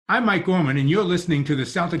I'm Mike Gorman, and you're listening to the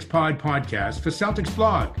CelticsPod podcast for Celtics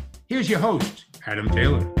Blog. Here's your host, Adam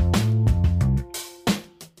Taylor.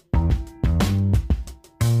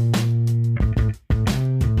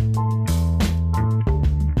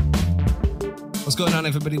 What's going on,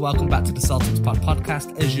 everybody? Welcome back to the CelticsPod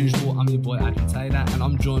podcast. As usual, I'm your boy, Adam Taylor, and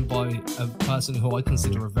I'm joined by a person who I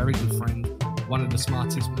consider a very good friend, one of the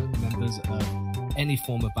smartest members of any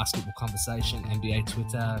form of basketball conversation, NBA,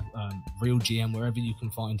 Twitter, Real GM, wherever you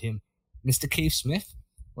can find him, Mr. Keith Smith.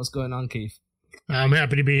 What's going on, Keith? I'm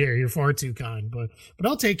happy to be here. You're far too kind, but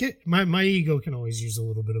I'll take it. My ego can always use a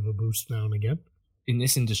little bit of a boost now and again. In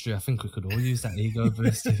this industry, I think we could all use that ego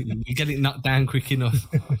boost. We get it knocked down quick enough.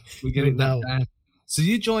 We get it knocked down. So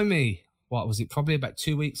you joined me, what was it, probably about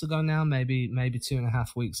 2 weeks ago now, maybe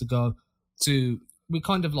 2.5 weeks ago, we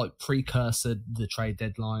kind of like precursored the trade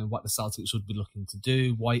deadline, what the Celtics would be looking to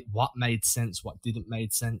do, what made sense, what didn't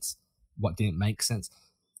make sense, what didn't make sense.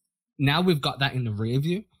 Now we've got that in the rear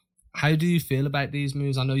view. How do you feel about these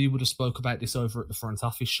moves? I know you would have spoke about this over at the Front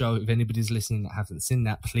Office Show. If anybody's listening that hasn't seen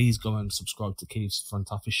that, please go and subscribe to Keith's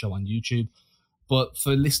Front Office Show on YouTube. But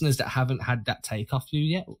for listeners that haven't had that take off you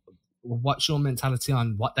yet, what's your mentality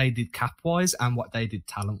on what they did cap-wise and what they did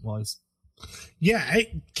talent-wise? Yeah,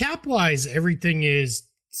 cap-wise, everything is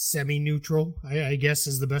semi-neutral, I guess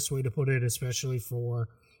is the best way to put it, especially for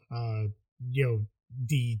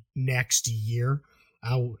the next year.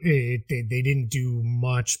 They didn't do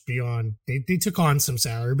much beyond they took on some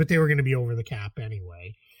salary, but they were going to be over the cap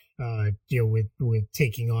anyway. With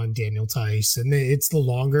taking on Daniel Tice, and it's the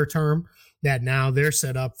longer term that now they're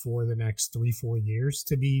set up for the next 3-4 years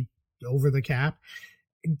to be over the cap.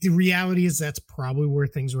 The reality is that's probably where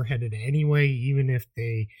things were headed anyway, even if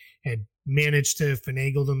they had managed to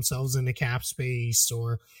finagle themselves into cap space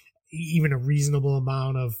or even a reasonable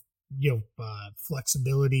amount of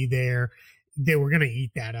flexibility there. They were going to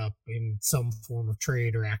eat that up in some form of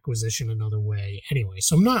trade or acquisition another way anyway.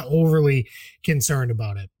 So I'm not overly concerned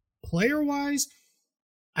about it. Player wise,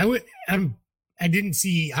 I didn't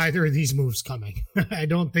see either of these moves coming. I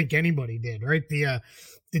don't think anybody did, right? The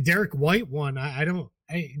Derek White one,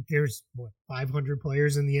 there's 500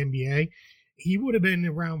 players in the NBA. He would have been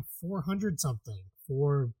around 400 something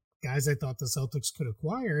for guys I thought the Celtics could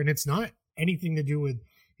acquire. And it's not anything to do with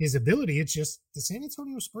his ability. It's just the San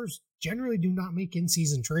Antonio Spurs generally do not make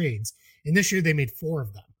in-season trades. And this year they made 4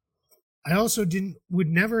 of them. I also would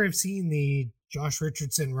never have seen the Josh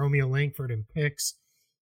Richardson, Romeo Langford, and picks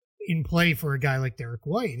in play for a guy like Derek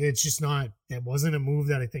White. It's just that wasn't a move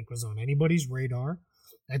that I think was on anybody's radar.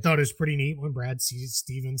 I thought it was pretty neat when Brad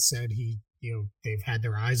Stevens said they've had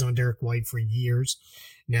their eyes on Derek White for years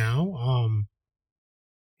now.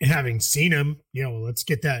 Having seen him, let's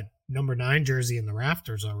get that number 9 jersey in the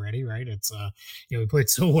rafters already, right? It's he played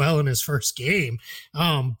so well in his first game.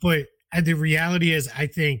 But the reality is I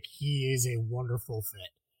think he is a wonderful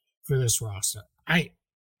fit for this roster. I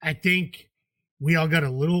think we all got a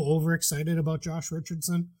little overexcited about Josh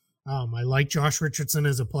Richardson. I like Josh Richardson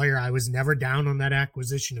as a player. I was never down on that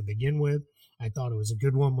acquisition to begin with. I thought it was a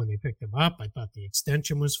good one when they picked him up. I thought the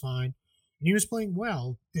extension was fine. And he was playing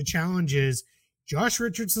well. The challenge is Josh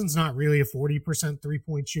Richardson's not really a 40%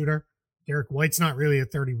 three-point shooter. Derek White's not really a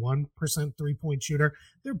 31% three-point shooter.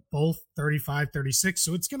 They're both 35, 36,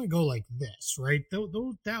 so it's going to go like this, right?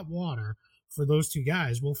 That water for those two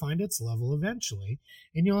guys will find its level eventually,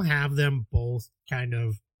 and you'll have them both kind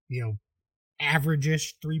of,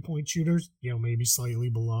 average-ish three-point shooters, maybe slightly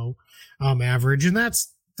below average, and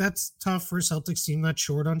that's tough for a Celtics team that's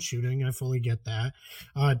short on shooting. I fully get that.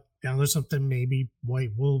 Now there's something maybe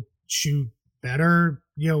White will shoot better,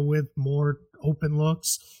 with more open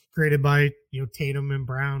looks created by, Tatum and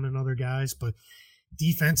Brown and other guys. But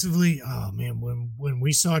defensively, oh man, when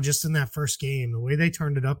we saw just in that first game, the way they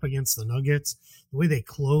turned it up against the Nuggets, the way they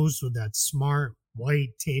closed with that smart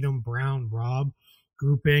White, Tatum, Brown, Rob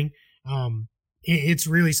grouping, it's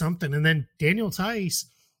really something. And then Daniel Tice,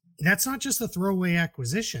 that's not just a throwaway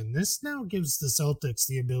acquisition. This now gives the Celtics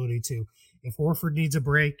the ability to, if Horford needs a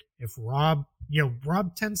break, if Rob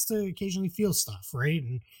tends to occasionally feel stuff, right?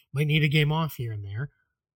 And might need a game off here and there.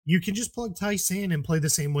 You can just plug Tice in and play the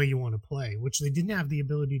same way you want to play, which they didn't have the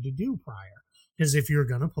ability to do prior. Because if you were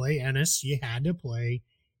going to play Ennis, you had to play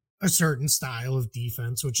a certain style of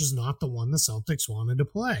defense, which is not the one the Celtics wanted to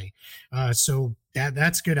play. So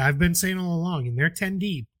that's good. I've been saying all along, and they're 10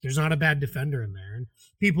 deep. There's not a bad defender in there. And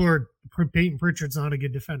people are, Peyton Pritchard's not a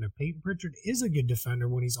good defender. Peyton Pritchard is a good defender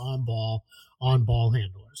when he's on ball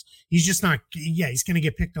handlers. He's just not, he's going to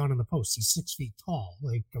get picked on in the post. He's 6 feet tall.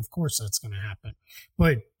 Like, of course that's going to happen.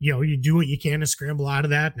 But, you do what you can to scramble out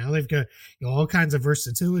of that. Now they've got all kinds of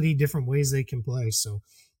versatility, different ways they can play. So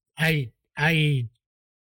I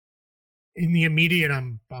in the immediate,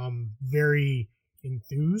 I'm very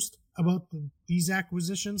enthused about these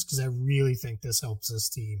acquisitions because I really think this helps this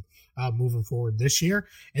team moving forward this year.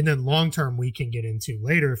 And then long term, we can get into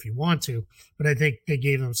later if you want to. But I think they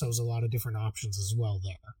gave themselves a lot of different options as well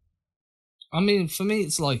there. I mean, for me,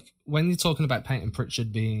 it's like when you're talking about Peyton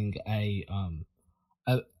Pritchard being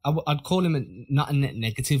I'd call him not a net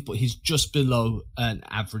negative, but he's just below an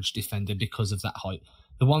average defender because of that height.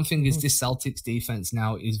 The one thing is this Celtics defense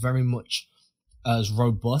now is very much as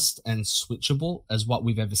robust and switchable as what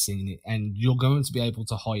we've ever seen it. And you're going to be able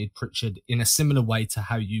to hide Pritchard in a similar way to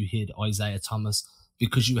how you hid Isaiah Thomas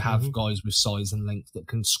because you have guys with size and length that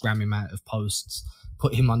can scram him out of posts,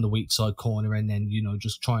 put him on the weak side corner, and then,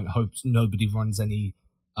 just try and hope nobody runs any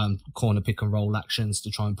corner pick and roll actions to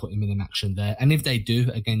try and put him in an action there. And if they do,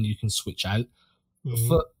 again, you can switch out.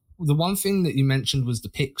 But the one thing that you mentioned was the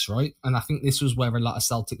picks, right? And I think this was where a lot of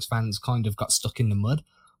Celtics fans kind of got stuck in the mud.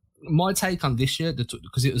 My take on this year,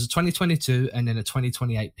 because it was a 2022 and then a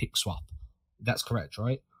 2028 pick swap. That's correct,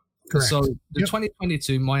 right? Correct. So the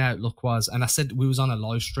 2022, my outlook was, and I said we was on a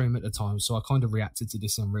live stream at the time, so I kind of reacted to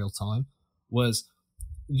this in real time, was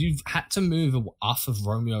you've had to move off of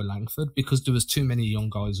Romeo Langford because there was too many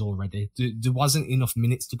young guys already. There wasn't enough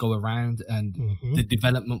minutes to go around and the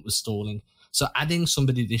development was stalling. So adding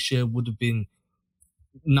somebody this year would have been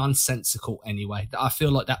nonsensical anyway. I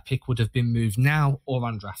feel like that pick would have been moved now or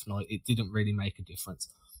on draft night. It didn't really make a difference.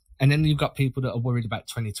 And then you've got people that are worried about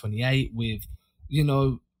 2028 with,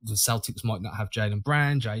 the Celtics might not have Jaylen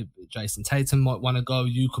Brown, Jason Tatum might want to go.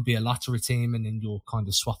 You could be a lottery team and then you're kind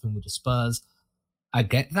of swapping with the Spurs. I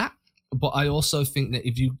get that. But I also think that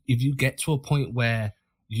if you get to a point where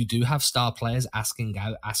you do have star players asking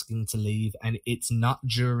out, asking to leave, and it's not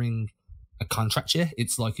during a contract year,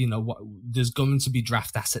 it's like, there's going to be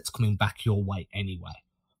draft assets coming back your way anyway.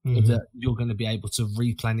 That you're going to be able to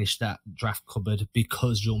replenish that draft cupboard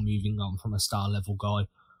because you're moving on from a star level guy.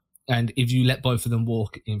 And if you let both of them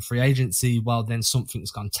walk in free agency, well, then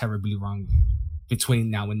something's gone terribly wrong between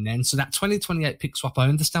now and then. So that 2028 pick swap, I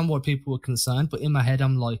understand why people were concerned, but in my head,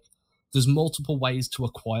 I'm like, there's multiple ways to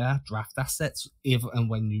acquire draft assets if and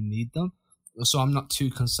when you need them. So I'm not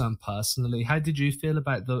too concerned personally. How did you feel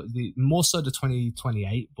about the more so the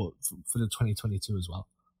 2028, but for the 2022 as well?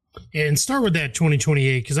 And start with that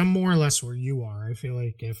 2028 because I'm more or less where you are. I feel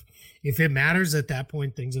like if it matters at that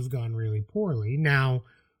point, things have gone really poorly. Now,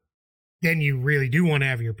 then you really do want to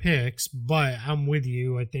have your picks, but I'm with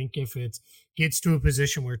you. I think if it gets to a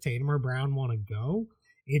position where Tatum or Brown want to go,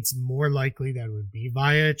 it's more likely that it would be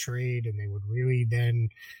via a trade, and they would really then,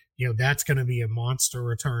 that's going to be a monster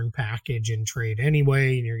return package and trade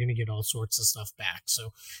anyway, and you're going to get all sorts of stuff back.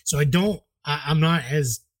 So I'm not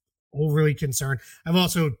as overly concerned. I've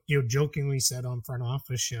also, jokingly said on Front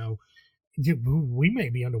Office Show, we may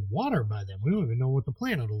be underwater by then. We don't even know what the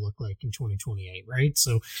planet will look like in 2028, right?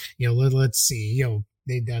 So, let's see.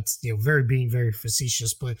 That's being very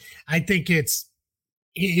facetious, but I think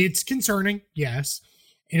it's concerning, yes,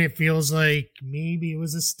 and it feels like maybe it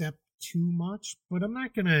was a step too much, but I'm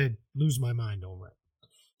not gonna lose my mind over it.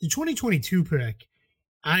 The 2022 pick,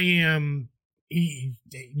 I am.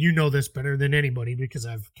 You know this better than anybody because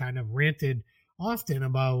I've kind of ranted often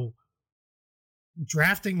about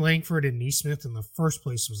drafting Langford and Nesmith in the first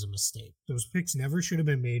place was a mistake. Those picks never should have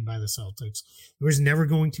been made by the Celtics. There was never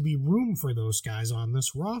going to be room for those guys on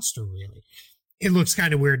this roster, really. It looks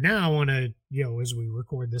kind of weird now on as we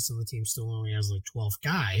record this and the team still only has like 12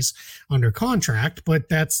 guys under contract, but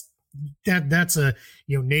that's a,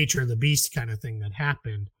 nature of the beast kind of thing that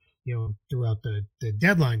happened, throughout the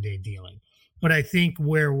deadline day dealing. But I think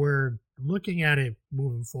where we're looking at it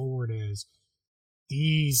moving forward is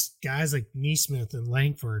these guys like Nesmith and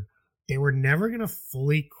Langford, they were never going to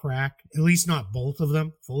fully crack, at least not both of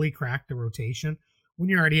them, fully crack the rotation when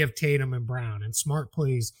you already have Tatum and Brown, and Smart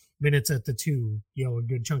plays minutes at the two, a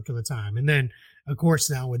good chunk of the time. And then, of course,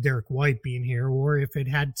 now with Derek White being here, or if it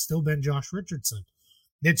had still been Josh Richardson,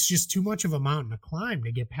 it's just too much of a mountain to climb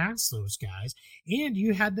to get past those guys. And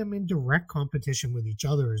you had them in direct competition with each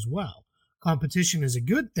other as well. Competition is a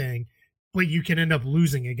good thing, but you can end up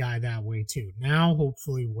losing a guy that way too. Now,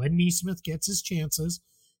 hopefully, when Nesmith gets his chances,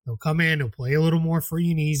 he'll come in, he'll play a little more free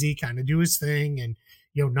and easy, kind of do his thing, and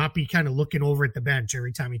not be kind of looking over at the bench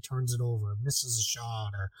every time he turns it over, misses a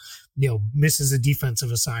shot, or misses a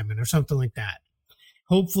defensive assignment or something like that.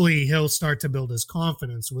 Hopefully, he'll start to build his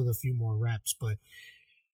confidence with a few more reps. But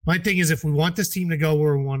my thing is, if we want this team to go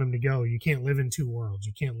where we want them to go, you can't live in two worlds.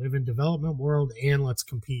 You can't live in development world and let's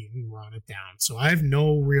compete and run it down. So I have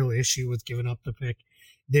no real issue with giving up the pick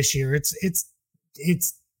this year. It's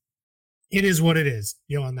it is what it is,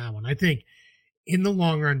 on that one. I think in the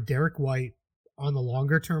long run, Derek White on the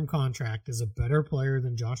longer term contract is a better player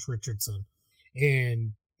than Josh Richardson.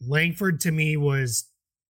 And Langford to me was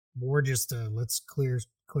more just a let's clear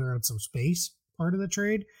out some space part of the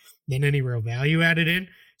trade than any real value added in.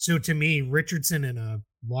 So to me, Richardson in a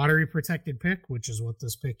lottery protected pick, which is what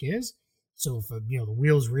this pick is. So if the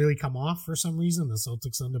wheels really come off for some reason, the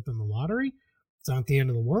Celtics end up in the lottery, it's not the end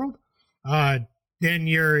of the world. Then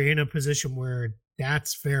you're in a position where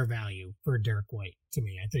that's fair value for Derek White to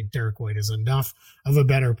me. I think Derek White is enough of a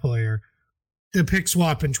better player. The pick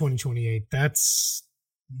swap in 2028, that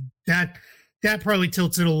probably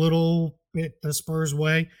tilts it a little bit the Spurs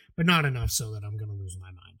way, but not enough so that I'm going to lose my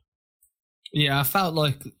mind. Yeah, I felt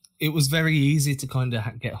like it was very easy to kind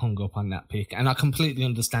of get hung up on that pick, and I completely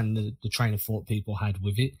understand the train of thought people had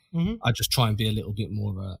with it. Mm-hmm. I just try and be a little bit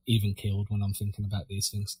more even-keeled when I'm thinking about these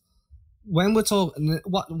things. When we're talking,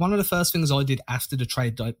 one of the first things I did after the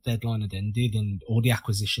trade deadline had ended and all the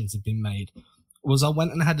acquisitions had been made was I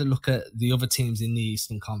went and had a look at the other teams in the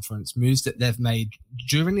Eastern Conference, moves that they've made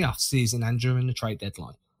during the offseason and during the trade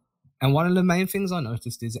deadline. And one of the main things I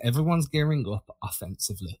noticed is everyone's gearing up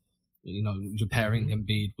offensively. You're pairing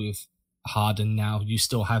Embiid with Harden now. You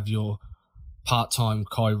still have your part-time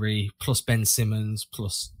Kyrie plus Ben Simmons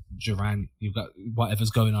plus Durant. You've got whatever's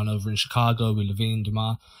going on over in Chicago with Levine,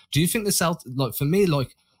 DeMar. Do you think the Celtics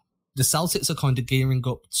are kind of gearing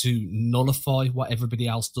up to nullify what everybody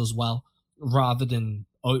else does well, rather than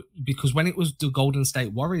because when it was the Golden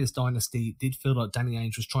State Warriors dynasty, it did feel like Danny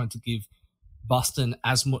Ainge was trying to give Boston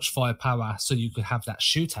as much firepower so you could have that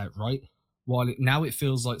shootout, right? While now it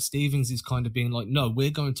feels like Stevens is kind of being like, no, we're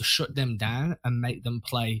going to shut them down and make them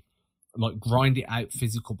play like grind it out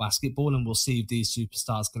physical basketball, and we'll see if these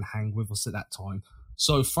superstars can hang with us at that time.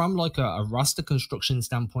 So from like a roster construction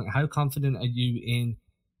standpoint, how confident are you in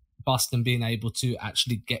Boston being able to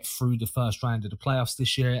actually get through the first round of the playoffs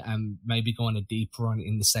this year and maybe go on a deep run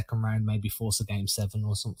in the second round, maybe force a game 7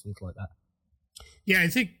 or something like that? Yeah, I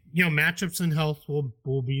think, matchups and health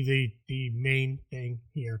will be the main thing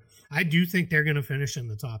here. I do think they're going to finish in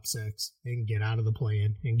the top 6 and get out of the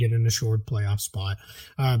play-in and get in a short playoff spot.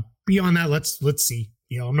 Beyond that, let's see.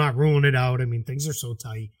 I'm not ruling it out. I mean, things are so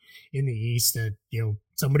tight in the East that,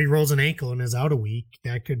 somebody rolls an ankle and is out a week,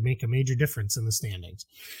 that could make a major difference in the standings.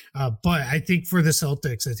 But I think for the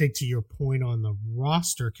Celtics, I think to your point on the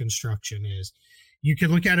roster construction is you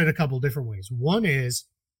can look at it a couple different ways. One is,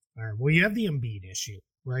 all right, well, you have the Embiid issue,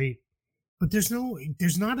 right? But there's not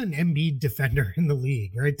an Embiid defender in the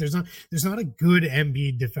league, right? There's not a good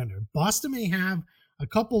Embiid defender. Boston may have a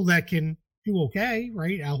couple that can do okay,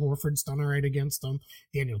 right? Al Horford's done all right against them.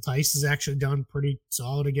 Daniel Tice has actually done pretty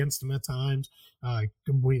solid against them at times.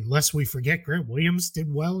 Lest we forget, Grant Williams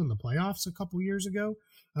did well in the playoffs a couple years ago,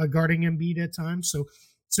 guarding Embiid at times.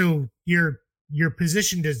 So you're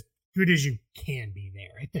positioned as good as you can be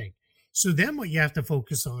there, I think. So then what you have to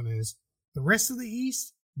focus on is the rest of the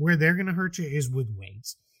East, where they're going to hurt you is with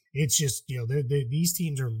wings. It's just, these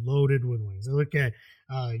teams are loaded with wings. I look at,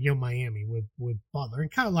 Miami with Butler,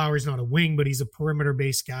 and Kyle Lowry's not a wing, but he's a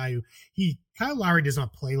perimeter-based guy Kyle Lowry does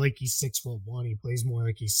not play like he's 6'1". He plays more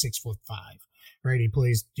like he's 6'5", right? He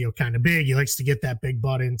plays, kind of big. He likes to get that big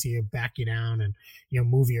butt into you, back you down, and,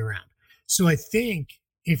 move you around. So I think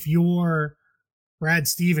if you're Brad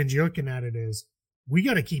Stevens, you're looking at it as, we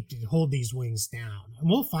got to hold these wings down, and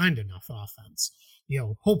we'll find enough offense,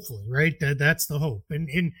 hopefully, right? That's the hope.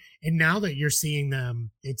 And now that you're seeing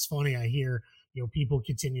them, it's funny. I hear, people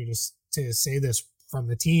continue to say this from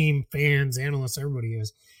the team, fans, analysts, everybody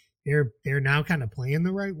is they're now kind of playing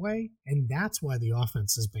the right way. And that's why the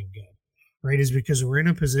offense has been good, right? Is because we're in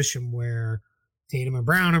a position where Tatum and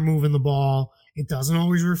Brown are moving the ball. It doesn't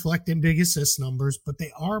always reflect in big assist numbers, but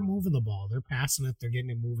they are moving the ball. They're passing it. They're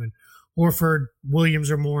getting it moving. Horford,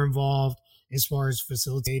 Williams are more involved as far as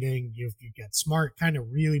facilitating. You've got Smart kind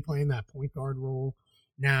of really playing that point guard role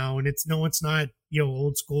now. And it's not,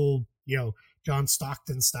 old school, John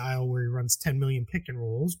Stockton style where he runs 10 million pick and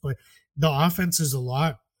rolls, but the offense is a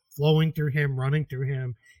lot flowing through him, running through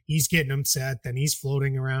him. He's getting them set. Then he's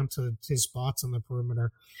floating around to his spots on the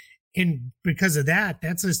perimeter. And because of that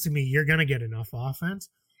says to me, you're going to get enough offense.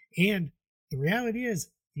 And the reality is,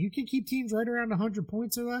 you can keep teams right around 100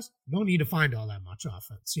 points or less. You don't need to find all that much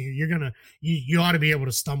offense. You ought to be able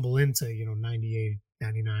to stumble into, 98,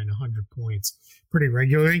 99, 100 points pretty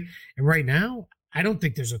regularly. And right now, I don't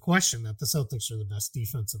think there's a question that the Celtics are the best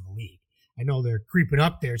defense in the league. I know they're creeping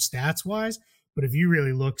up there stats wise, but if you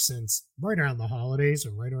really look since right around the holidays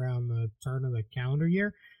or right around the turn of the calendar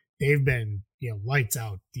year, they've been, lights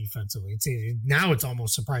out defensively. Now it's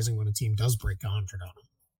almost surprising when a team does break 100 on them.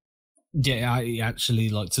 Yeah, I actually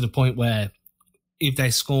like to the point where if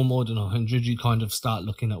they score more than 100, you kind of start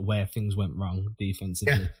looking at where things went wrong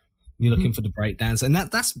defensively. Yeah. You're looking for the breakdowns, and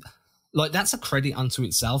that's a credit unto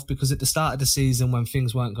itself, because at the start of the season when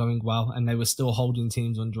things weren't going well and they were still holding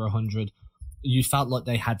teams under 100, you felt like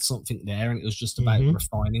they had something there, and it was just about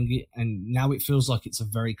refining it. And now it feels like it's a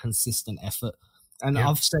very consistent effort. And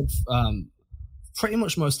I've said pretty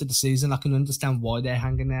much most of the season, I can understand why they're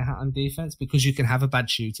hanging their hat on defense, because you can have a bad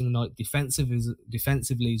shooting night.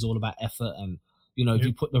 Defensively is all about effort, and if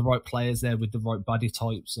you put the right players there with the right body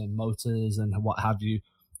types and motors and what have you.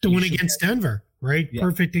 The win against Denver, right? Yeah.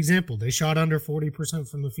 Perfect example. They shot under 40%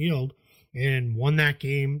 from the field and won that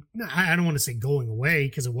game. I don't want to say going away,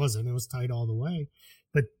 because it wasn't. It was tight all the way.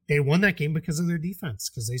 But they won that game because of their defense,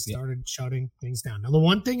 because they started shutting things down. Now, the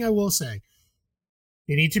one thing I will say,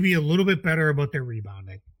 they need to be a little bit better about their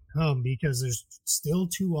rebounding, because there's still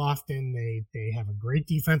too often they have a great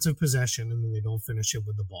defensive possession and then they don't finish it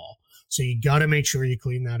with the ball. So you got to make sure you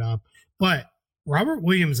clean that up. But Robert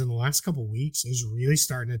Williams in the last couple of weeks is really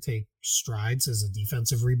starting to take strides as a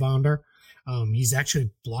defensive rebounder. He's actually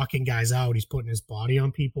blocking guys out. He's putting his body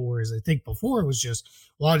on people, whereas I think before it was just,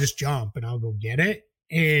 well, I'll just jump and I'll go get it.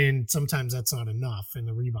 And sometimes that's not enough in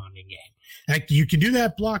the rebounding game. Like, you can do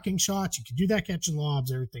that blocking shots, you can do that catching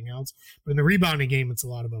lobs, everything else. But in the rebounding game, it's a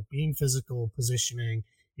lot about being physical, positioning,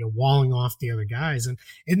 walling off the other guys. And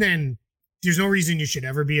then there's no reason you should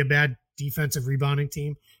ever be a bad defensive rebounding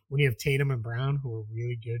team when you have Tatum and Brown, who are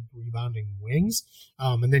really good rebounding wings.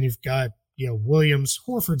 And then you've got, Williams.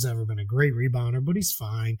 Horford's never been a great rebounder, but he's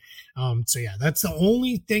fine. So yeah, that's the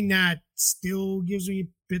only thing that still gives me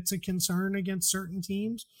bits of concern against certain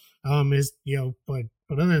teams. Is but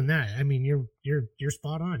other than that, I mean, you're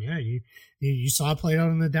spot on. Yeah, you saw it played out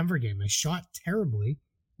in the Denver game. They shot terribly,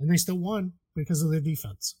 and they still won because of their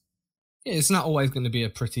defense. Yeah, it's not always going to be a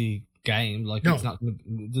pretty game. Like, no.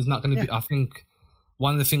 There's not going to be. I think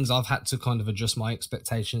one of the things I've had to kind of adjust my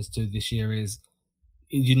expectations to this year is,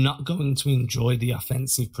 you're not going to enjoy the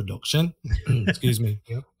offensive production, excuse me,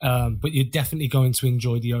 but you're definitely going to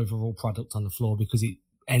enjoy the overall product on the floor, because it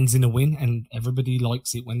ends in a win, and everybody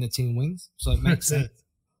likes it when the team wins. So it makes sense.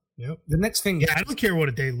 Yep. The next thing, I don't care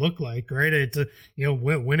what they look like, right? It's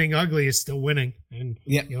winning ugly is still winning, and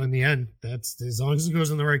in the end, that's as long as it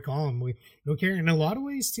goes in the right column, we don't care. In a lot of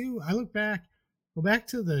ways too, I go back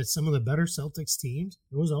to some of the better Celtics teams.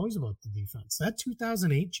 It was always about the defense. That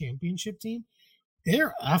 2008 championship team,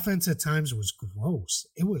 their offense at times was gross.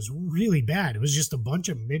 It was really bad. It was just a bunch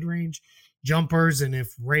of mid-range jumpers, and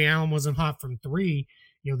if Ray Allen wasn't hot from three,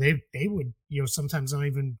 they would sometimes not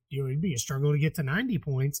even it'd be a struggle to get to 90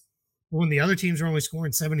 points. But when the other teams were only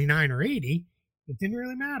scoring 79 or 80, it didn't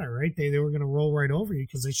really matter, right? They were going to roll right over you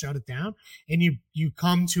because they shut it down, and you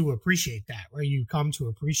come to appreciate that, right? You come to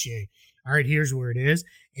appreciate, all right, here's where it is.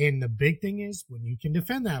 And the big thing is, when you can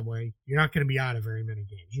defend that way, you're not going to be out of very many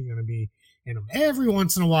games. You're going to be in them every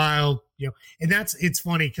once in a while, and it's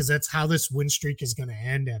funny because that's how this win streak is going to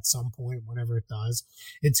end at some point. Whenever it does,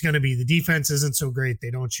 it's going to be the defense isn't so great. They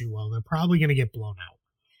don't shoot well. They're probably going to get blown out,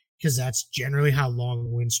 because that's generally how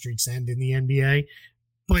long win streaks end in the NBA.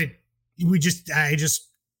 But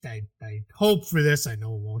I hope for this. I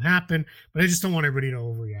know it won't happen, but I just don't want everybody to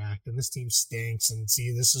overreact. And this team stinks, and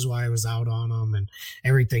see, this is why I was out on them and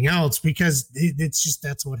everything else, because it's just,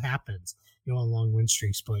 that's what happens, on long win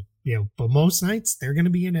streaks. But but most nights they're going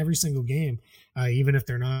to be in every single game, even if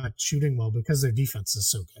they're not shooting well, because their defense is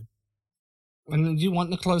so good. And you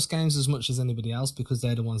want the close games as much as anybody else, because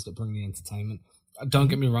they're the ones that bring the entertainment. Don't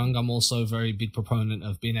get me wrong, I'm also a very big proponent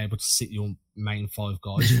of being able to sit your main five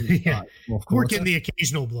guys. We're getting the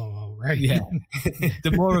occasional blowout, right? Yeah.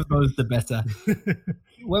 The more of those, the better.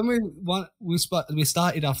 When we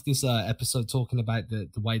started off this episode talking about the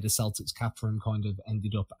way the Celtics cap room kind of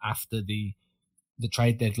ended up after the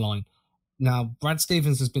trade deadline. Now, Brad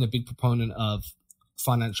Stevens has been a big proponent of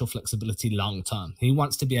financial flexibility long term. He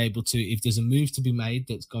wants to be able to, if there's a move to be made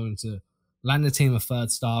that's going to land the team a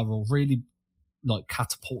third star or really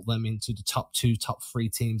catapult them into the top 2, top 3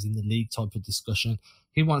 teams in the league type of discussion,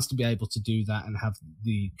 he wants to be able to do that and have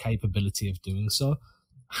the capability of doing so.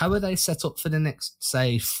 How are they set up for the next,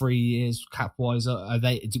 say, 3 years cap-wise?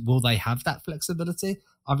 Will they have that flexibility?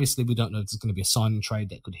 Obviously, we don't know if there's going to be a sign and trade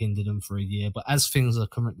that could hinder them for a year, but as things are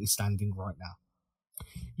currently standing right now.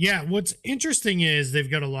 Yeah, what's interesting is they've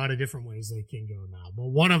got a lot of different ways they can go now, but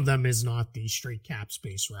one of them is not the straight cap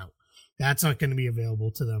space route. That's not going to be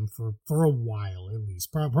available to them for a while, at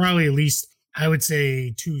least. Probably at least, I would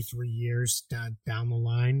say, 2-3 years down the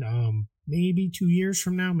line. Maybe 2 years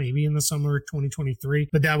from now, maybe in the summer of 2023.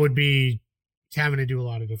 But that would be having to do a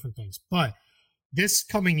lot of different things. But this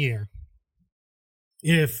coming year,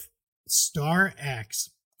 if Star X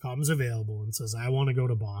comes available and says, I want to go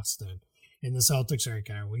to Boston, and the Celtics are like,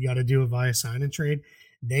 all right, we got to do it via sign and trade,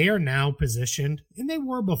 they are now positioned, and they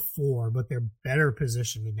were before, but they're better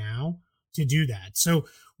positioned now to do that. So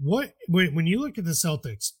when you look at the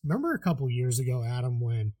Celtics, remember a couple years ago, Adam,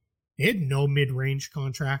 when they had no mid-range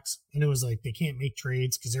contracts, and it was like they can't make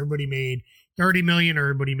trades because everybody made $30 million or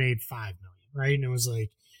everybody made $5 million, right? And it was like,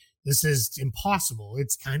 this is impossible.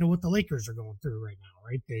 It's kind of what the Lakers are going through right now,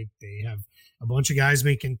 right? They have a bunch of guys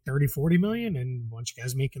making 30, 40 million and a bunch of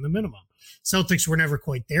guys making the minimum. Celtics were never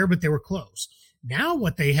quite there, but they were close. Now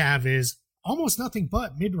what they have is almost nothing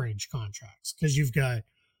but mid-range contracts because you've got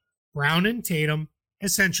Brown and Tatum,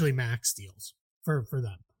 essentially max deals for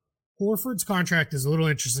them. Horford's contract is a little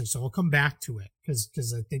interesting, so I'll come back to it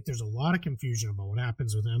because I think there's a lot of confusion about what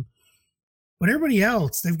happens with him. But everybody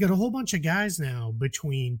else, they've got a whole bunch of guys now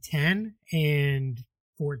between 10 and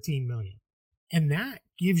 14 million. And that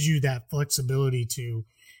gives you that flexibility to,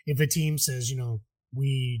 if a team says,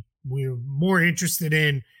 we're more interested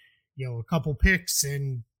in, a couple picks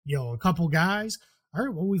and, a couple guys. All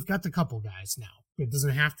right, well, we've got the couple guys now. It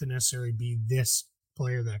doesn't have to necessarily be this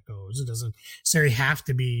player that goes. It doesn't necessarily have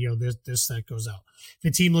to be, this that goes out. If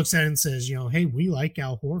a team looks at it and says, hey, we like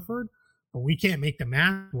Al Horford, but we can't make the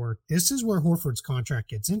math work. This is where Horford's contract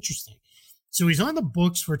gets interesting. So he's on the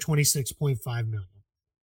books for $26.5 million.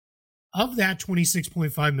 Of that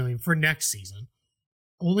 $26.5 million for next season,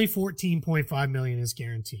 only $14.5 million is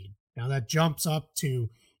guaranteed. Now that jumps up to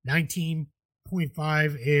 $19.5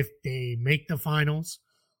 if they make the finals.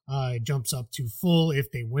 It jumps up to full if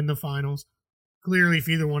they win the finals. Clearly, if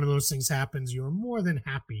either one of those things happens, you're more than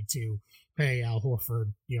happy to pay Al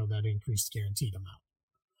Horford, that increased guaranteed amount.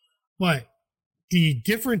 But the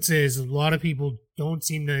difference is a lot of people don't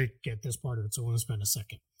seem to get this part of it, so I want to spend a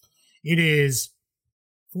second. It is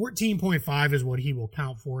 14.5 is what he will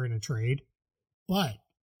count for in a trade. But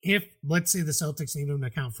if, let's say the Celtics need him to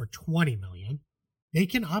count for 20 million, they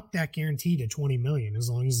can up that guarantee to 20 million as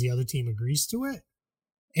long as the other team agrees to it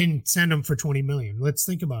and send him for 20 million. Let's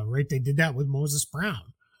think about it, right? They did that with Moses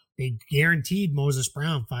Brown. They guaranteed Moses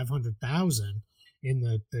Brown 500,000 in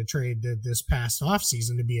the trade this past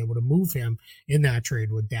offseason to be able to move him in that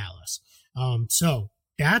trade with Dallas. So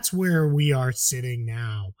that's where we are sitting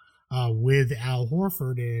now with Al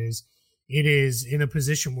Horford. It is in a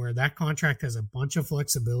position where that contract has a bunch of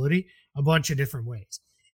flexibility, a bunch of different ways.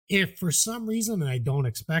 If for some reason, and I don't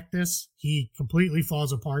expect this, he completely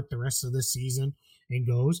falls apart the rest of this season and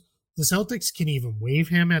goes, the Celtics can even waive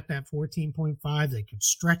him at that 14.5. They could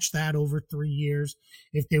stretch that over 3 years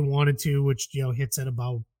if they wanted to, which, hits at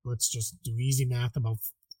about, let's just do easy math, about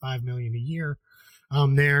 $5 million a year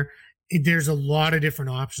There's a lot of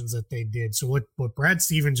different options that they did. So what Brad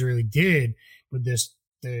Stevens really did with this,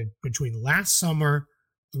 between last summer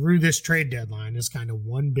through this trade deadline is kind of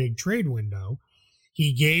one big trade window.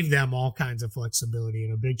 He gave them all kinds of flexibility,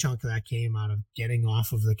 and a big chunk of that came out of getting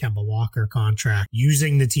off of the Kemba Walker contract,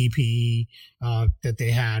 using the TPE that they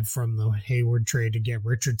had from the Hayward trade to get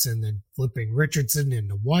Richardson, then flipping Richardson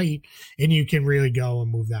into White, and you can really go and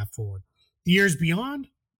move that forward. The years beyond,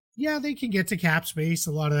 yeah, they can get to cap space.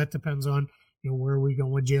 A lot of that depends on, where are we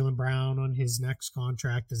going with Jaylen Brown on his next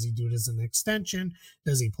contract? Does he do it as an extension?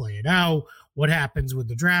 Does he play it out? What happens with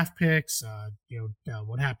the draft picks?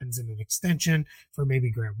 What happens in an extension for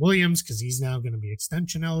maybe Grant Williams, because he's now going to be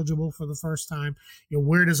extension eligible for the first time?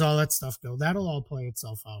 Where does all that stuff go? That'll all play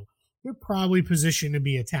itself out. They're probably positioned to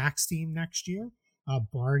be a tax team next year,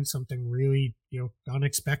 barring something really,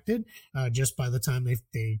 unexpected. Just by the time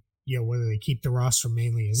they whether they keep the roster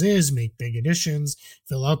mainly as is, make big additions,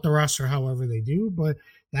 fill out the roster however they do. But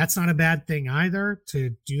that's not a bad thing either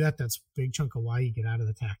to do that. That's a big chunk of why you get out of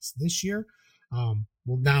the tax this year. Well,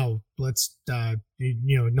 now let's,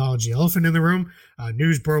 acknowledge the elephant in the room.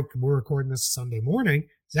 News broke, we're recording this Sunday morning.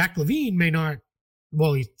 Zach LaVine may not,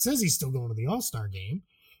 well, he says he's still going to the All-Star game,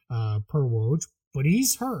 per Woj, but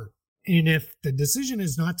he's hurt. And if the decision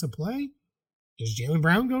is not to play, does Jaylen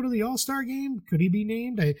Brown go to the All-Star game? Could he be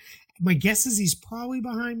named? My guess is he's probably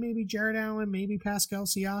behind maybe Jared Allen, maybe Pascal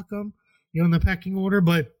Siakam, in the pecking order,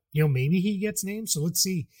 but, maybe he gets named. So let's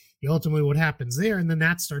see ultimately what happens there. And then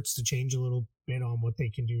that starts to change a little bit on what they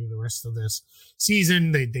can do the rest of this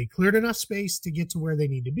season. They cleared enough space to get to where they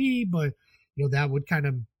need to be, but, that would kind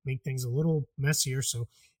of make things a little messier. So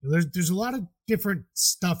there's a lot of different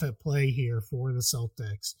stuff at play here for the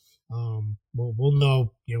Celtics. We'll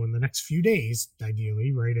know, in the next few days,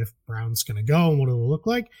 ideally, right, if Brown's going to go and what it will look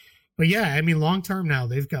like. But yeah, I mean, long term now,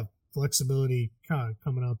 they've got flexibility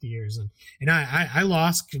coming out the years. And I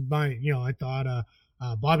lost my, I thought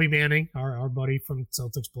Bobby Manning, our buddy from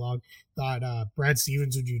Celtics blog, thought Brad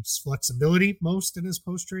Stevens would use flexibility most in his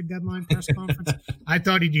post-trade deadline press conference. I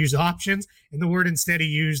thought he'd use options, and the word instead he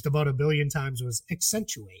used about 1 billion times was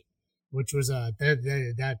accentuate, which was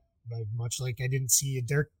that much like I didn't see a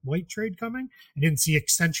Derek White trade coming. I didn't see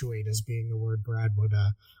accentuate as being the word Brad would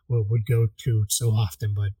go to so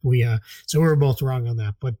often. But so we were both wrong on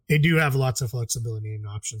that. But they do have lots of flexibility and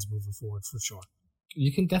options moving forward for sure.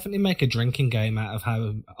 You can definitely make a drinking game out of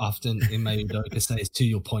how often Ime Udoka says "to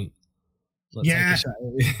your point." It's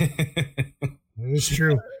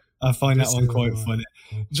true. I find that one quite funny.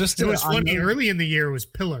 It was funny. Early in the year, it was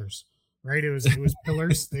pillars. Right, it was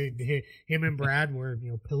pillars. Him and Brad were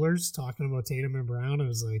pillars talking about Tatum and Brown. It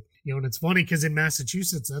was like and it's funny because in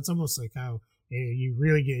Massachusetts, that's almost like how you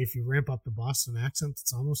really get if you ramp up the Boston accent.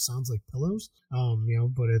 It almost sounds like pillows.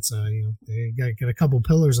 But it's they got a couple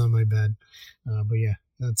pillars on my bed. But yeah,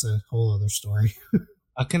 that's a whole other story.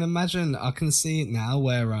 I can imagine. I can see it now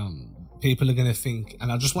where people are going to think,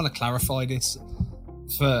 and I just want to clarify this.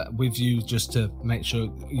 With you just to make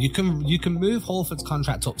sure you can move Horford's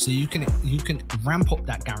contract up so you can ramp up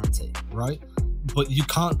that guarantee, right? But you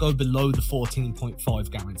can't go below the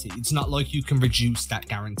 14.5 guarantee. It's not like you can reduce that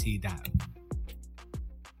guarantee down.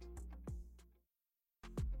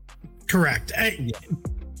 Correct.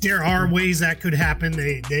 There are ways that could happen.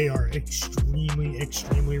 They are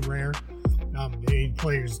extremely rare.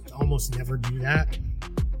 Players almost never do that.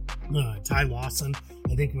 Ty Lawson,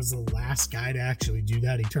 I think, was the last guy to actually do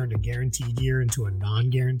that. He turned a guaranteed year into a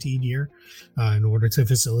non-guaranteed year in order to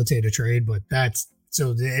facilitate a trade. But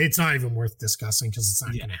it's not even worth discussing because it's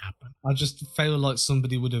not going to happen. I just feel like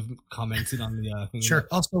somebody would have commented on the thing. Sure.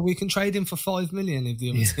 Also, we can trade him for $5 million if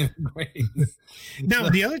the other team agrees. Now,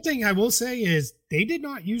 the other thing I will say is they did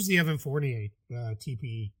not use the Evan Fournier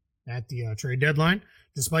TPE at the trade deadline,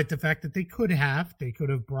 despite the fact that they could have. They could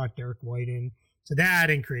have brought Derek White in to that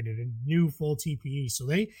and created a new full TPE. So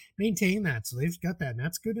they maintain that. So they've got that, and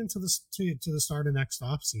that's good into the start of next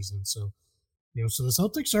off season. So, so the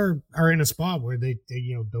Celtics are in a spot where they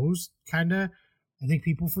those kind of, I think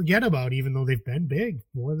people forget about, even though they've been big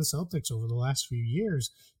for the Celtics over the last few years.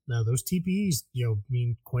 Now those TPEs,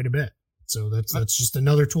 mean quite a bit. So that's just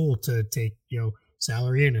another tool to take,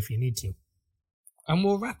 salary in if you need to. And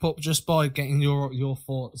we'll wrap up just by getting your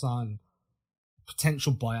thoughts on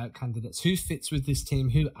potential buyout candidates. Who fits with this team?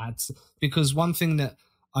 Who adds? Because one thing that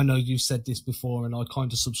I know you've said this before, and I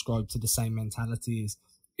kind of subscribe to the same mentality, is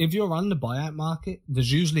if you're on the buyout market,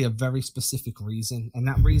 there's usually a very specific reason, and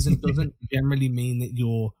that reason doesn't generally mean that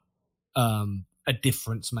you're a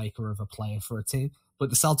difference maker of a player for a team. But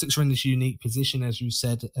the Celtics are in this unique position, as you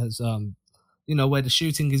said, as where the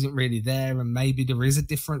shooting isn't really there, and maybe there is a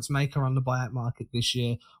difference maker on the buyout market this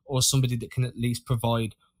year, or somebody that can at least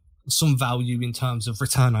provide some value in terms of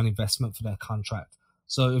return on investment for their contract.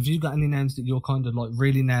 So have you got any names that you're kind of like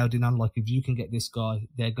really nailed in on? Like, if you can get this guy,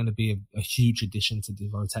 they're going to be a huge addition to the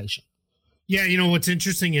rotation. Yeah, what's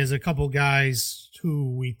interesting is a couple guys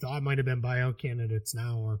who we thought might have been buyout candidates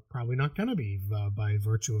now are probably not going to be by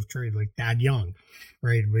virtue of trade, like Thad Young,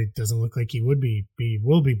 right? It doesn't look like he will be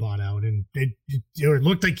bought out, and it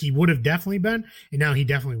looked like he would have definitely been, and now he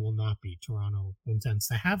definitely will not be. Toronto intends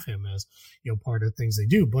to have him as part of things they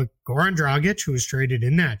do. But Goran Dragic, who was traded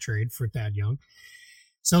in that trade for Thad Young,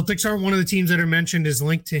 Celtics aren't one of the teams that are mentioned as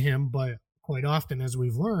linked to him, but quite often, as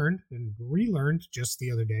we've learned and relearned just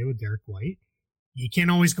the other day with Derek White, you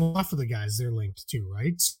can't always go off of the guys they're linked to,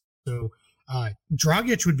 right? So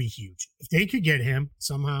Dragic would be huge. If they could get him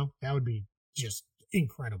somehow, that would be just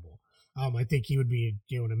incredible. I think he would be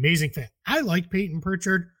an amazing fit. I like Peyton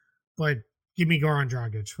Pritchard, but give me Goran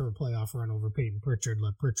Dragic for a playoff run over Peyton Pritchard.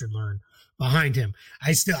 Let Pritchard learn behind him.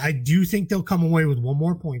 I do think they'll come away with one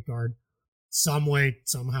more point guard some way,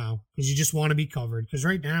 somehow, because you just want to be covered. Because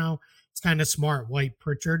right now, it's kind of smart. White,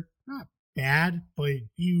 Pritchard, not bad, but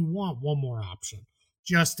you want one more option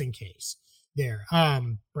just in case. There.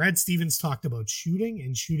 Brad Stevens talked about shooting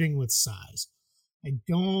and shooting with size. I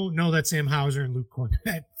don't know that Sam Hauser and Luke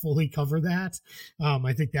Cornett fully cover that.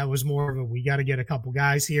 I think that was more of a, we got to get a couple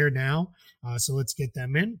guys here now, so let's get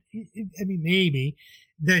them in. I mean, maybe.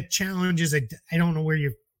 The challenge is I don't know where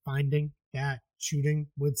you're finding that shooting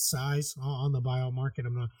with size on the buyout market.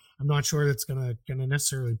 I'm not sure that's gonna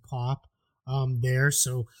necessarily pop there.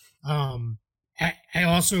 So I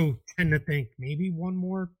also tend to think maybe one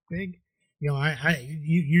more big.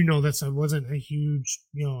 That I wasn't a huge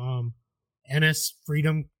Ennis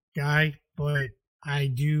Freedom guy, but I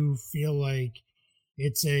do feel like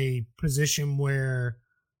it's a position where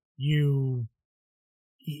you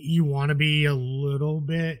want to be a little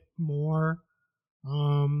bit more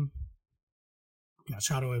gosh,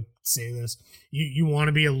 how do I say this? You want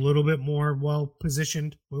to be a little bit more well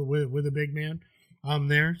positioned with a big man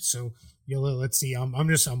there. So let's see.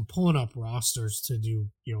 I'm pulling up rosters to do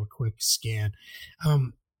a quick scan.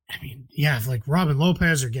 If like Robin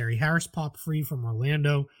Lopez or Gary Harris pop free from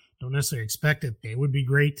Orlando, don't necessarily expect it. They would be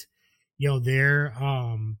great. There.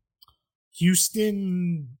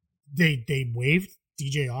 Houston, they waived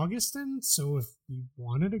DJ Augustin, so if you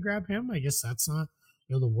wanted to grab him, I guess that's not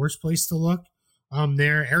the worst place to look.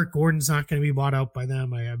 There, Eric Gordon's not going to be bought out by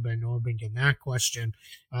them. I know I've been getting that question.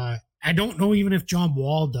 I don't know even if John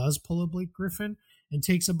Wall does pull a Blake Griffin and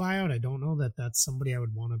takes a buyout. I don't know that that's somebody I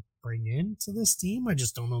would want to bring into this team. I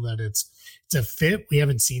just don't know that it's a fit. We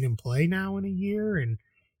haven't seen him play now in a year, and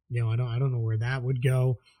I don't know where that would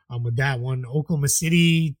go. With that one, Oklahoma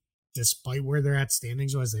City, despite where they're at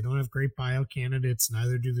standings wise, they don't have great buyout candidates.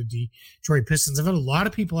 Neither do the Detroit Pistons. I've had a lot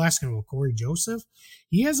of people asking about Corey Joseph.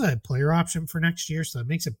 He has a player option for next year, so that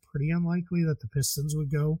makes it pretty unlikely that the Pistons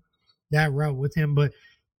would go that route with him. But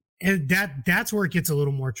that's where it gets a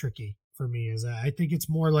little more tricky for me. Is I think it's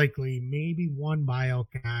more likely maybe one buyout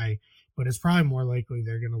guy, but it's probably more likely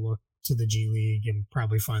they're going to look to the G League and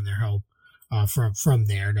probably find their help from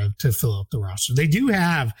there to fill out the roster. They do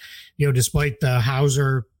have, despite the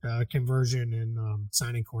Hauser conversion and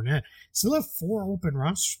signing Cornette, still have 4 open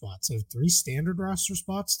roster spots. They have 3 standard roster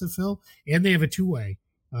spots to fill, and they have a 2-way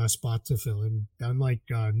spot to fill. And unlike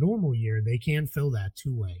normal year, they can fill that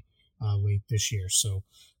 2-way late this year. So,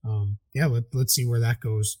 let's see where that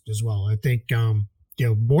goes as well. I think,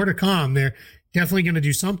 more to come. They're definitely going to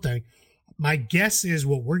do something. My guess is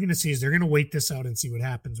what we're going to see is they're going to wait this out and see what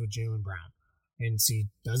happens with Jaylen Brown. And see,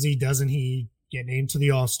 doesn't he get named to the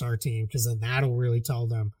All-Star team? Because then that'll really tell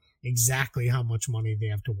them exactly how much money they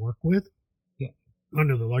have to work with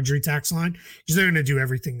under the luxury tax line. Because they're going to do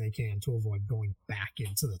everything they can to avoid going back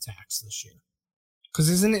into the tax this year. Because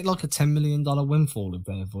isn't it like a $10 million windfall if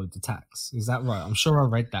they avoid the tax? Is that right? I'm sure I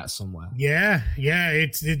read that somewhere. Yeah.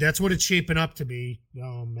 That's what it's shaping up to be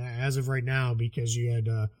as of right now, because you had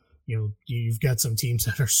you've got some teams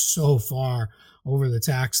that are so far over the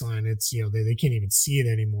tax line. It's, they can't even see it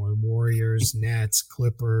anymore. Warriors, Nets,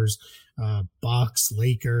 Clippers, Bucks,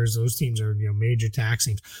 Lakers, those teams are, major tax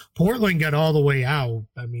teams. Portland got all the way out.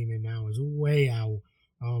 And now is way out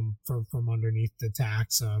from underneath the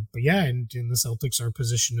tax. And the Celtics are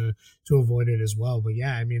positioned to avoid it as well. But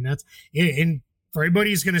that's it. And for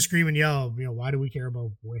everybody who's going to scream and yell, why do we care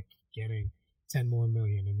about Wick getting 10 more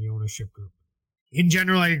million in the ownership group? In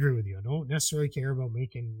general, I agree with you. I don't necessarily care about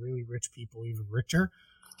making really rich people even richer.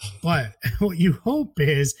 But what you hope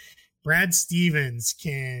is Brad Stevens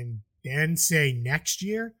can then say next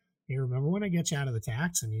year, hey, remember when I get you out of the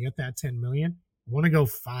tax and you get that 10 million? I want to go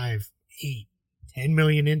 5, 8, 10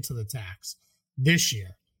 million into the tax this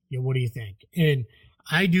year. What do you think? And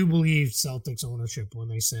I do believe Celtics ownership when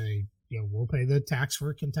they say, we'll pay the tax for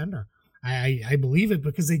a contender. I believe it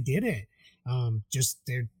because they did it. Just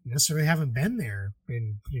they necessarily haven't been there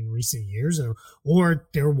in recent years, or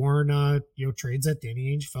there weren't trades that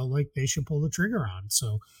Danny Ainge felt like they should pull the trigger on.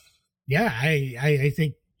 So I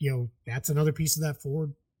think that's another piece of that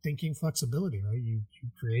forward thinking flexibility, right? You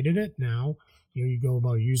created it, now you go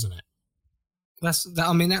about using it. That's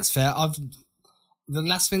fair. The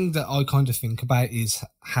last thing that I kind of think about is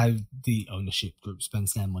how the ownership group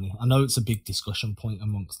spends their money. I know it's a big discussion point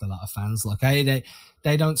amongst a lot of fans. Like, hey,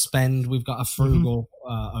 they don't spend. We've got a frugal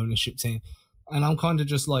ownership team. And I'm kind of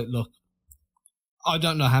just like, look, I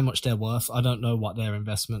don't know how much they're worth. I don't know what their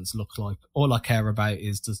investments look like. All I care about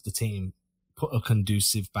is, does the team put a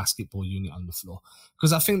conducive basketball unit on the floor?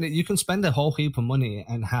 Because I think that you can spend a whole heap of money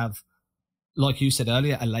and have, like you said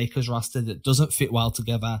earlier, a Lakers roster that doesn't fit well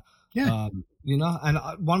together. Yeah. And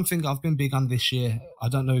one thing I've been big on this year, I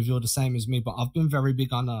don't know if you're the same as me, but I've been very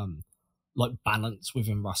big on balance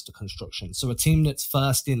within roster construction. So a team that's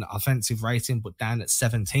first in offensive rating but down at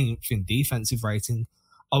 17th in defensive rating,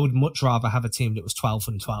 I would much rather have a team that was 12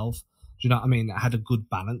 and 12. Do you know what I mean? That had a good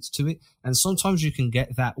balance to it. And sometimes you can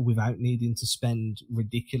get that without needing to spend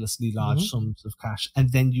ridiculously large sums of cash.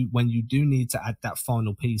 And then when you do need to add that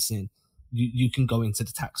final piece in, you can go into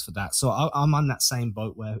the tax for that. So I'm on that same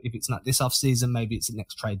boat where if it's not this off season, maybe it's the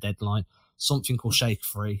next trade deadline, something will shake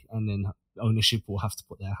free, and then ownership will have to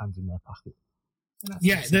put their hand in their pocket.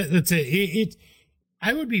 That's it.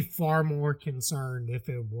 I would be far more concerned if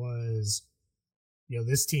it was,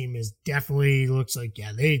 this team is definitely looks like,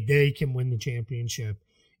 they can win the championship.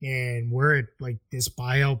 And we're at like this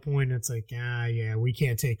buyout point. It's like, we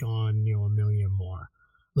can't take on, $1 million more.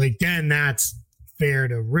 Like, then that's fair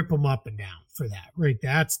to rip them up and down for that, right?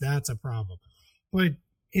 That's a problem. But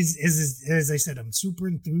as I said, I'm super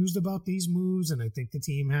enthused about these moves, and I think the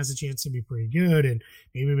team has a chance to be pretty good and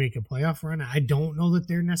maybe make a playoff run. I don't know that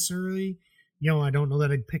they're necessarily, I don't know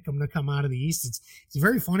that I'd pick them to come out of the East. It's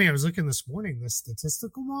very funny. I was looking this morning. The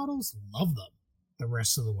statistical models love them the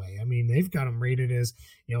rest of the way. I mean, they've got them rated as,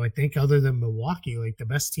 I think other than Milwaukee, like the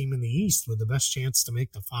best team in the East with the best chance to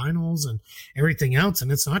make the finals and everything else.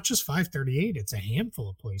 And it's not just 538. It's a handful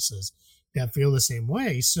of places that feel the same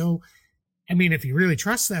way. So, I mean, if you really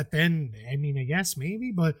trust that, then, I mean, I guess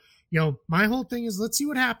maybe, but, my whole thing is let's see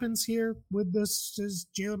what happens here with this. Is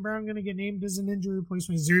Jaylen Brown going to get named as an injury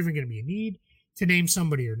replacement? Is there even going to be a need to name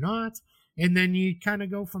somebody or not? And then you kind of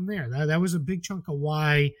go from there. That was a big chunk of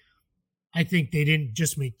why I think they didn't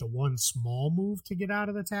just make the one small move to get out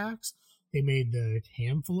of the tax. They made the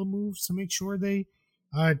handful of moves to make sure they,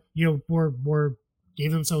 were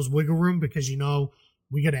gave themselves wiggle room because,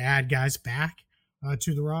 we got to add guys back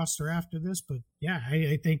to the roster after this. But yeah,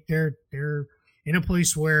 I think they're in a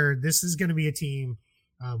place where this is going to be a team.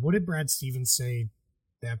 What did Brad Stevens say?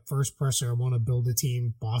 That first presser, I want to build a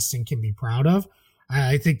team Boston can be proud of.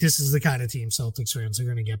 I think this is the kind of team Celtics fans are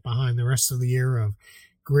going to get behind the rest of the year of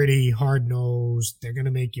gritty, hard-nosed. They're going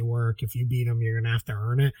to make you work. If you beat them, you're going to have to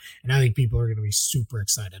earn it. And I think people are going to be super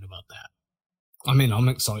excited about that. I mean, I'm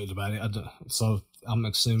excited about it. So I'm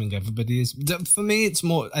assuming everybody is. For me, it's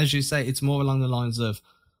more, as you say, it's more along the lines of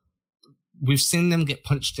we've seen them get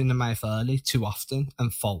punched in the mouth early too often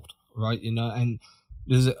and fold, right? And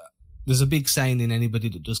there's a big saying in anybody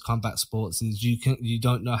that does combat sports is you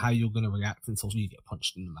don't know how you're going to react until you get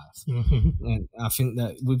punched in the mouth. Mm-hmm. And I think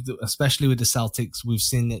that especially with the Celtics, we've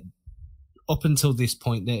seen that up until this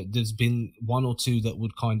point, there's been one or two that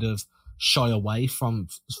would kind of shy away from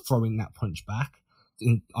throwing that punch back,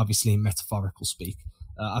 obviously in metaphorical speak.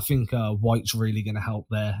 I think White's really going to help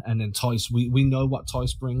there. And then Tice, we know what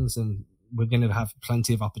Tice brings, and we're going to have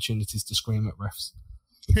plenty of opportunities to scream at refs.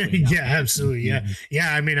 Yeah, absolutely. Yeah.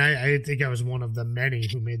 Yeah. I mean, I think I was one of the many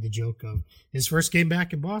who made the joke of his first game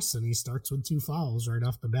back in Boston. He starts with 2 fouls right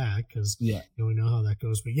off the bat because we know how that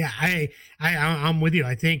goes. But yeah, I'm with you.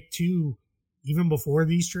 I think too, even before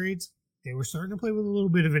these trades, they were starting to play with a little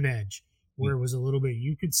bit of an edge where it was a little bit,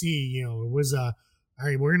 you could see, it was all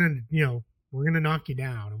right, we're going to knock you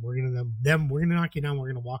down and we're going to knock you down.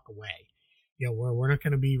 We're going to walk away. We're not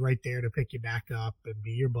going to be right there to pick you back up and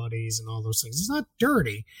be your buddies and all those things. It's not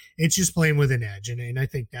dirty. It's just playing with an edge. And I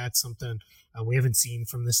think that's something we haven't seen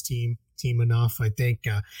from this team enough. I think,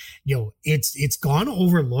 it's gone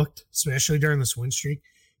overlooked, especially during this win streak.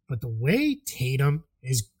 But the way Tatum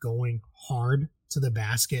is going hard to the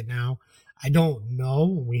basket now, I don't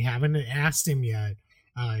know. We haven't asked him yet.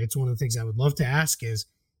 It's one of the things I would love to ask is,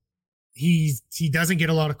 he doesn't get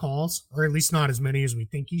a lot of calls, or at least not as many as we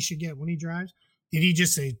think he should get when he drives. Did he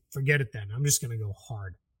just say, forget it then? I'm just going to go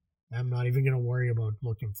hard. I'm not even going to worry about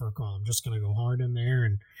looking for a call. I'm just going to go hard in there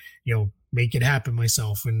and, make it happen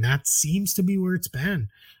myself. And that seems to be where it's been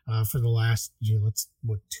for the last, 2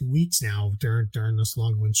 weeks now during this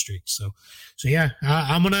long win streak. So yeah,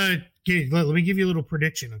 I'm going to let me give you a little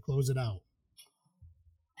prediction and close it out.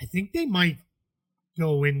 I think they might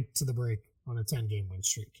go into the break on a 10-game win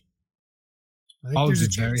streak. I think there's a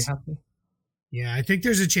chance. Very happy. Yeah, I think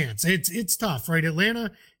there's a chance. It's tough, right? Atlanta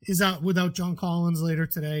is out without John Collins later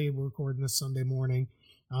today. We're recording this Sunday morning.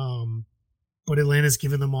 But Atlanta's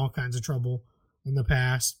given them all kinds of trouble in the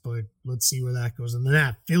past, but let's see where that goes. And then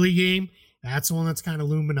that Philly game, that's the one that's kind of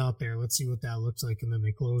looming out there. Let's see what that looks like. And then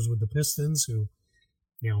they close with the Pistons who,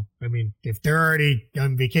 I mean, if they're already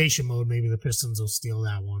on vacation mode, maybe the Pistons will steal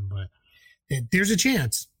that one, but there's a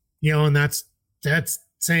chance, and that's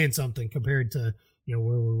saying something compared to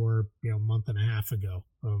where we were a month and a half ago.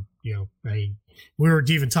 We were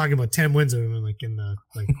even talking about 10 wins in the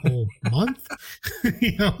whole month.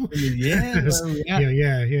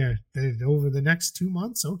 Over the next 2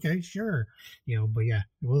 months, okay, sure. But yeah,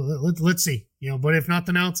 well, let's see. But if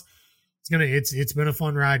nothing else, it's been a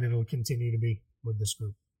fun ride, and it'll continue to be with this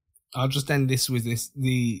group. I'll just end this with this: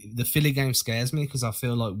 the Philly game scares me because I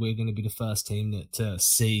feel like we're going to be the first team that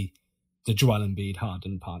see the Joel Embiid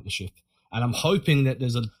Harden partnership, and I'm hoping that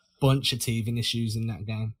there's a bunch of teething issues in that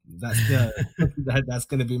game. That's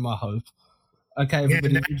going to be my hope. Okay,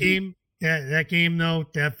 everybody. Yeah, that game though,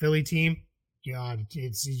 that Philly team, God,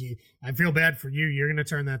 I feel bad for you. You're going to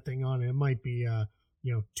turn that thing on. It might be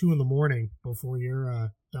 2 a.m. before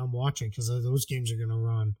you're done watching because those games are going to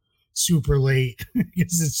run super late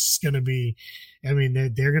because it's just going to be, I mean,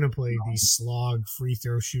 they're going to play these slog free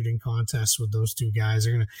throw shooting contests with those two guys.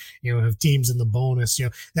 They're going to, have teams in the bonus.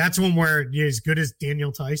 That's one where as good as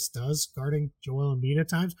Daniel Tice does guarding Joel Embiid at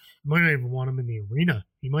times, you might not even want him in the arena.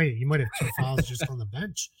 You might have 2 fouls just on the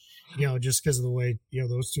bench, just because of the way,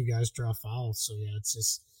 those two guys draw fouls. So yeah, it's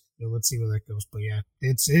just, let's see where that goes. But yeah,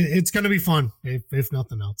 it's going to be fun if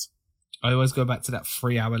nothing else. I always go back to that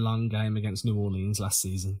 3-hour long game against New Orleans last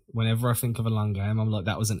season. Whenever I think of a long game, I'm like,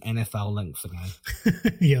 that was an NFL length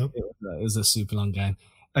game. Yep. It was a super long game.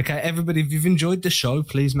 Okay, everybody, if you've enjoyed the show,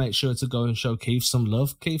 please make sure to go and show Keith some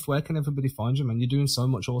love. Keith, where can everybody find you, man? You're doing so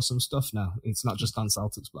much awesome stuff now. It's not just on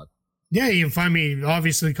CelticsPod. Yeah, you can find me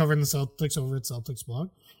obviously covering the Celtics over at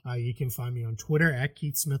CelticsPod. You can find me on Twitter at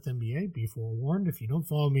KeithSmithNBA. Be forewarned, if you don't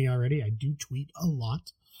follow me already, I do tweet a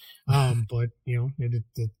lot. But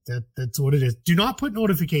that's what it is. Do not put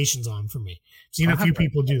notifications on for me. I've seen a few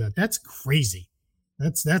people do that. That's crazy.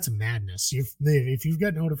 That's madness. If you've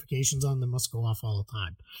got notifications on, they must go off all the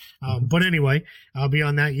time. But anyway,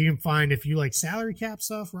 beyond that, you can find, if you like salary cap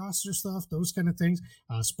stuff, roster stuff, those kind of things,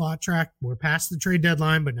 Spot Track. We're past the trade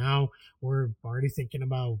deadline, but now we're already thinking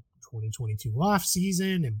about 2022 off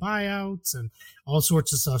season and buyouts and all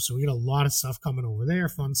sorts of stuff. So we got a lot of stuff coming over there,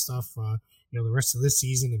 fun stuff. The rest of this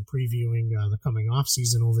season and previewing the coming off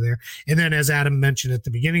season over there. And then, as Adam mentioned at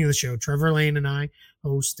the beginning of the show, Trevor Lane and I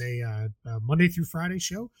host a Monday through Friday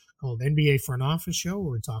show called NBA Front Office Show,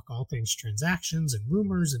 where we talk all things transactions and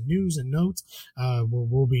rumors and news and notes.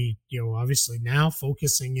 We'll be, obviously now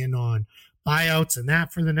focusing in on buyouts and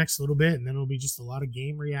that for the next little bit, and then it'll be just a lot of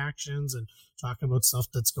game reactions and talking about stuff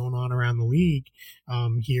that's going on around the league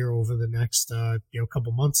here over the next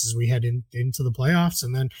couple months as we head into the playoffs.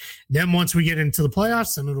 And then once we get into the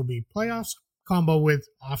playoffs, then it'll be playoffs combo with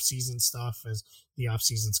off-season stuff as the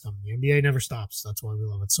off-season's coming. The NBA never stops. That's why we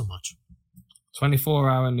love it so much.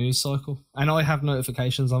 24-hour news cycle, and I have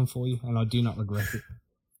notifications on for you, and I do not regret it.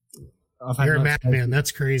 You're a madman.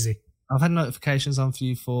 That's crazy. I've had notifications on for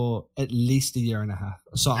you for at least a year and a half.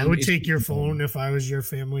 So I would take your phone if I was your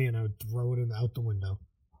family, and I would throw it out the window.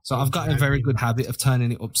 So I've got a very good habit of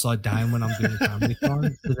turning it upside down when I'm doing family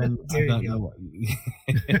time. So then I don't know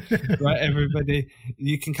what. Right, everybody.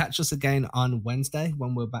 You can catch us again on Wednesday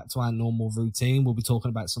when we're back to our normal routine. We'll be talking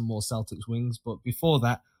about some more Celtics wings. But before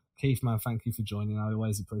that, Keith, man, thank you for joining. I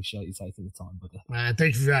always appreciate you taking the time, buddy.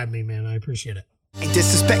 Thank you for having me, man. I appreciate it. Ain't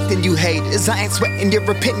disrespecting you haters, I ain't sweating your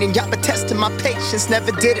opinion. Y'all been testing my patience,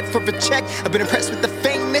 never did it for a check. I've been impressed with the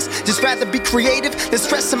famous, just rather be creative than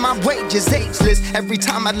stressing my wages. Ageless, every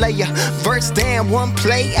time I lay a verse down, one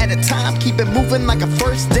play at a time, keep it moving like a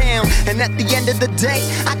first down. And at the end of the day,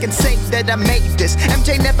 I can say that I made this.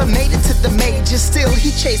 MJ never made it to the majors, still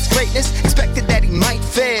he chased greatness, expected that he might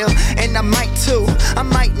fail, and I might too. I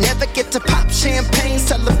might never get to pop champagne,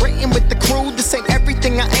 celebrating with the crew. This ain't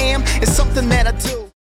everything I am, it's something that I do.